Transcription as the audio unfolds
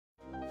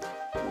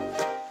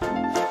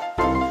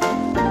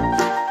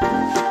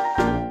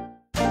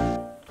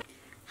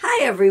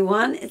Hi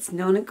everyone, it's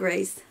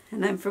NonnaGrace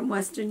and I'm from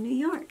Western New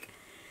York.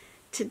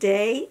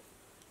 Today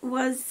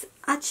was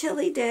a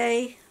chilly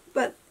day,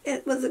 but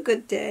it was a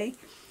good day.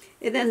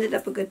 It ended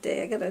up a good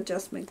day. I gotta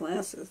adjust my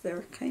glasses.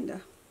 They're kinda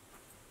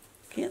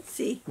can't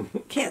see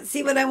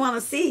what I want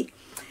to see.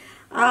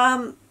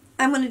 I'm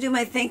going to do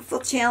my thankful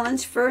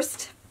challenge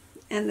first.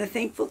 And the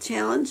thankful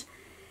challenge,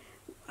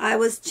 I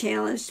was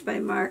challenged by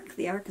Mark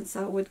the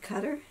Arkansaw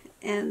woodcutter,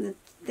 and the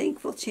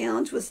thankful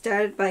challenge was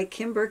started by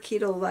Kimber,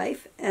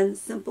 Ketolife, and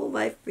Simple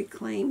Life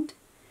Reclaimed.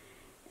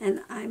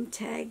 And I'm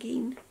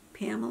tagging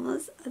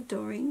Pamela's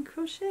Adoring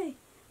Crochet.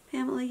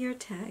 Pamela, you're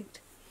tagged.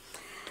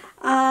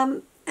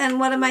 And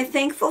what am I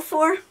thankful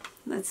for?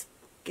 Let's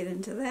get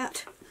into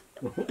that.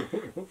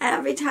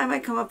 Every time I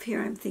come up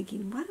here, I'm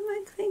thinking, what am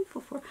I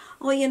thankful for?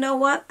 Oh, you know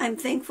what I'm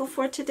thankful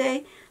for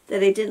today?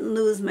 That I didn't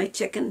lose my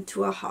chicken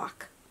to a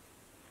hawk.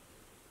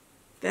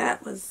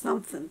 That was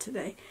something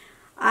today.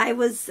 I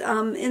was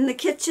in the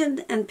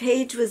kitchen and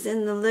Paige was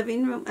in the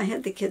living room. I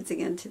had the kids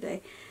again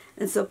today.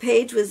 And so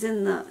Paige was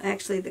in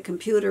the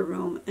computer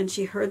room, and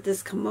she heard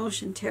this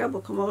commotion, terrible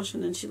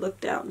commotion, and she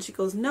looked out and she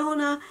goes,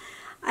 Nonna,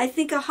 I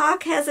think a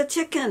hawk has a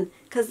chicken,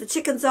 because the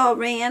chickens all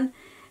ran.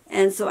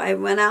 And so I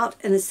went out,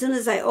 and as soon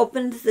as I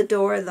opened the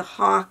door, the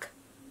hawk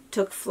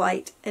took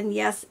flight. And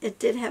yes, it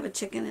did have a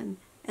chicken,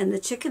 and the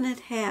chicken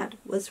it had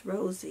was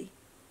Rosie.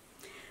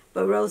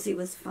 But Rosie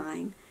was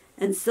fine.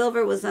 And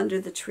Silver was under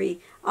the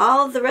tree.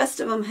 All of the rest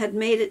of them had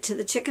made it to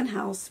the chicken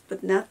house,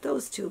 but not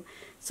those two.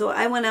 So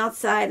I went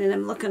outside, and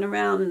I'm looking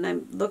around, and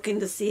I'm looking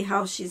to see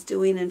how she's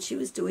doing, and she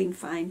was doing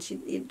fine.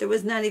 There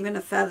was not even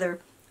a feather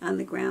on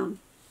the ground.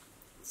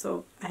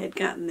 So I had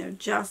gotten there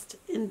just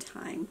in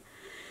time.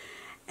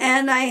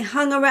 And I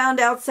hung around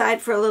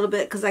outside for a little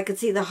bit because I could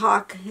see the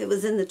hawk. It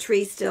was in the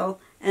tree still,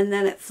 and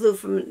then it flew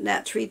from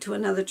that tree to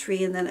another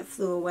tree, and then it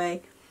flew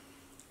away.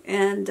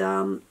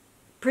 And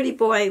Pretty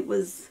Boy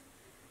was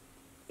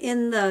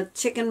in the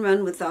chicken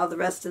run with all the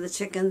rest of the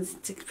chickens,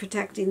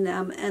 protecting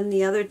them. And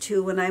the other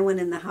two, when I went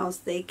in the house,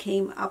 they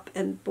came up,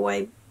 and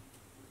boy,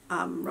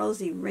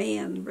 Rosie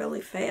ran really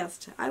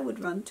fast. I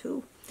would run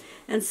too.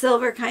 And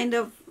Silver kind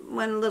of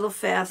went a little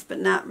fast, but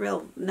not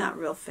real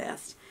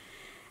fast.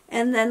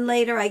 And then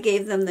later I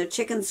gave them their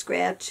chicken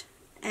scratch,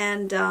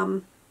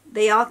 and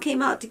they all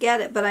came out to get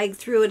it, but I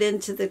threw it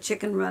into the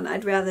chicken run.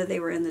 I'd rather they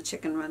were in the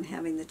chicken run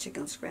having the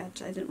chicken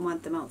scratch. I didn't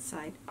want them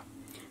outside.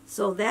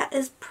 So that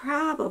is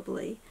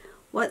probably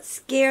what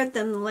scared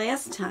them the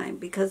last time,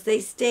 because they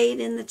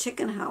stayed in the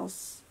chicken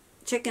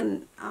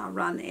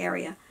run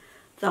area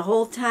the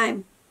whole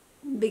time,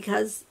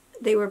 because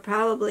they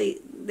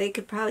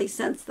could probably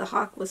sense the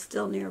hawk was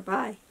still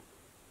nearby.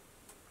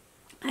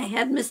 I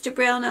had Mr.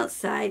 Brown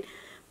outside,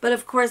 but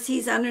of course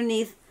he's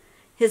underneath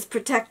his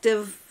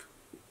protective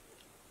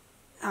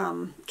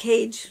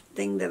cage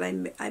thing that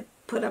I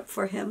put up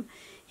for him.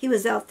 He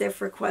was out there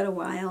for quite a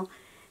while,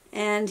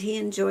 and he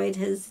enjoyed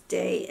his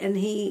day. And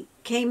he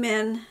came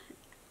in.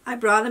 I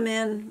brought him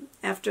in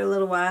after a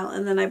little while,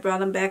 and then I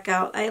brought him back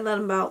out. I let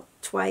him out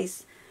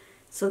twice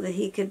so that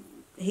he could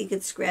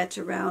scratch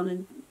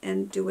around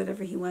and do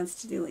whatever he wants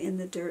to do in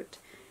the dirt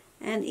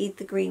and eat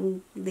the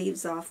green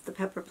leaves off the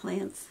pepper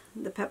plants.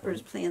 The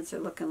peppers plants are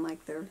looking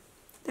like they're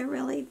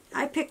really,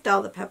 I picked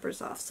all the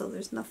peppers off, so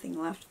there's nothing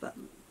left but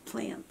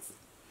plants.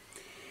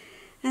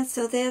 And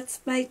so that's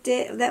my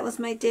day. That was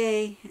my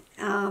day.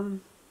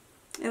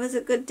 It was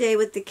a good day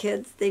with the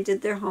kids. They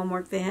did their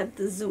homework. They had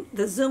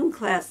the Zoom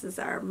classes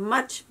are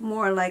much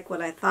more like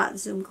what I thought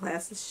Zoom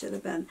classes should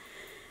have been,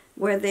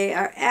 where they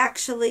are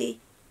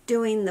actually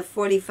doing the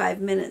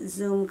 45-minute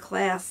Zoom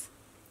class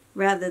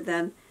rather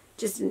than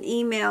just an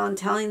email and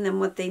telling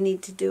them what they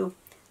need to do.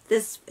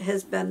 This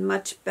has been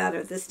much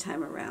better this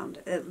time around.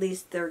 At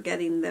least they're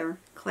getting their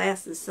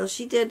classes. So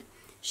Paige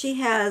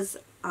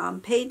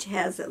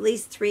has at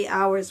least 3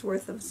 hours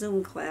worth of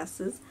Zoom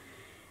classes.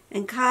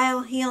 And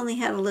Kyle, he only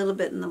had a little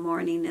bit in the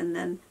morning, and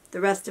then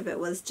the rest of it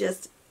was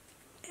just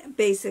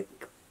basic.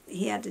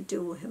 He had to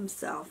do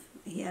himself.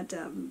 He had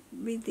to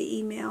read the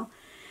email.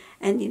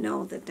 And you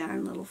know, the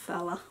darn little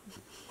fella,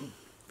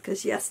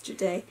 because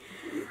yesterday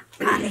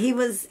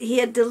he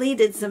had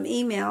deleted some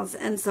emails,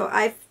 and so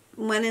I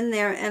went in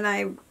there and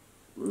I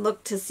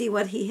looked to see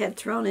what he had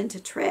thrown into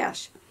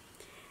trash,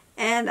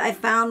 and I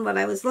found what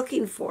I was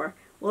looking for.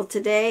 Well,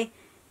 today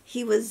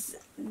he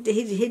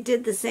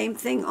did the same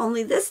thing,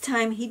 only this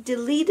time he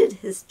deleted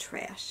his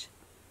trash.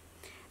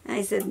 And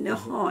I said,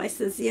 no, I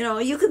says, you know,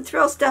 you can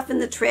throw stuff in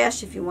the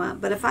trash if you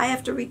want, but if I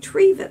have to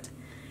retrieve it,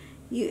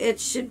 it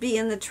should be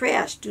in the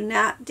trash. Do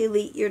not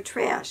delete your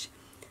trash.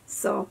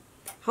 So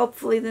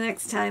hopefully the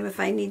next time, if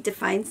I need to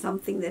find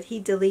something that he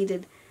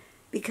deleted,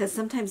 because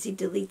sometimes he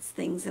deletes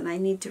things and I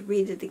need to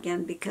read it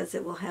again because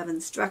it will have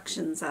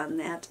instructions on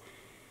that.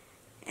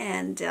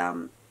 And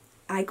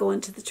I go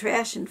into the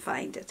trash and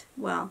find it.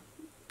 Well,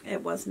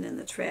 it wasn't in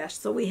the trash.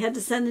 So we had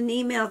to send an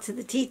email to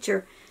the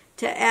teacher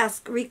to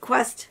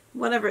request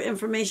whatever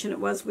information it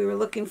was we were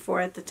looking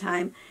for at the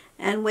time,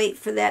 and wait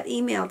for that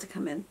email to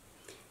come in.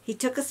 He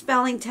took a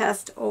spelling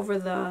test over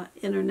the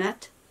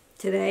internet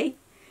today,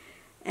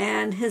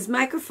 and his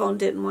microphone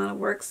didn't want to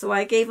work, so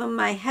I gave him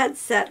my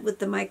headset with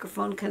the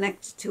microphone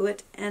connected to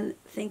it, and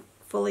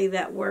thankfully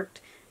that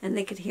worked, and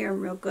they could hear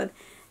him real good.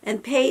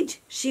 And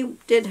Paige, she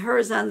did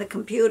hers on the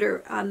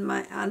computer, on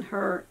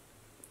her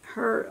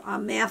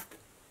math,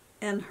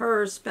 and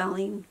her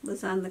spelling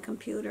was on the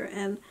computer,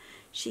 and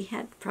she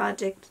had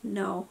Project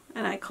No,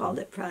 and I called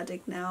it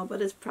Project Now,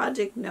 but it's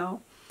Project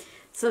No.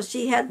 So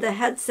she had the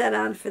headset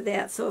on for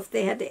that, so if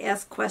they had to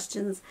ask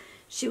questions,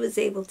 she was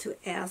able to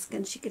ask,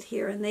 and she could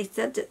hear, and they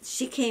said that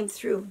she came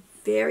through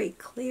very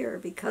clear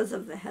because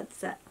of the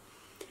headset.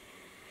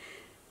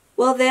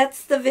 Well,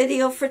 that's the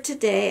video for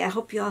today. I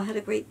hope you all had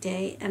a great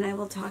day, and I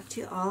will talk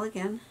to you all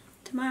again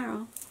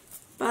tomorrow.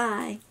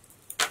 Bye.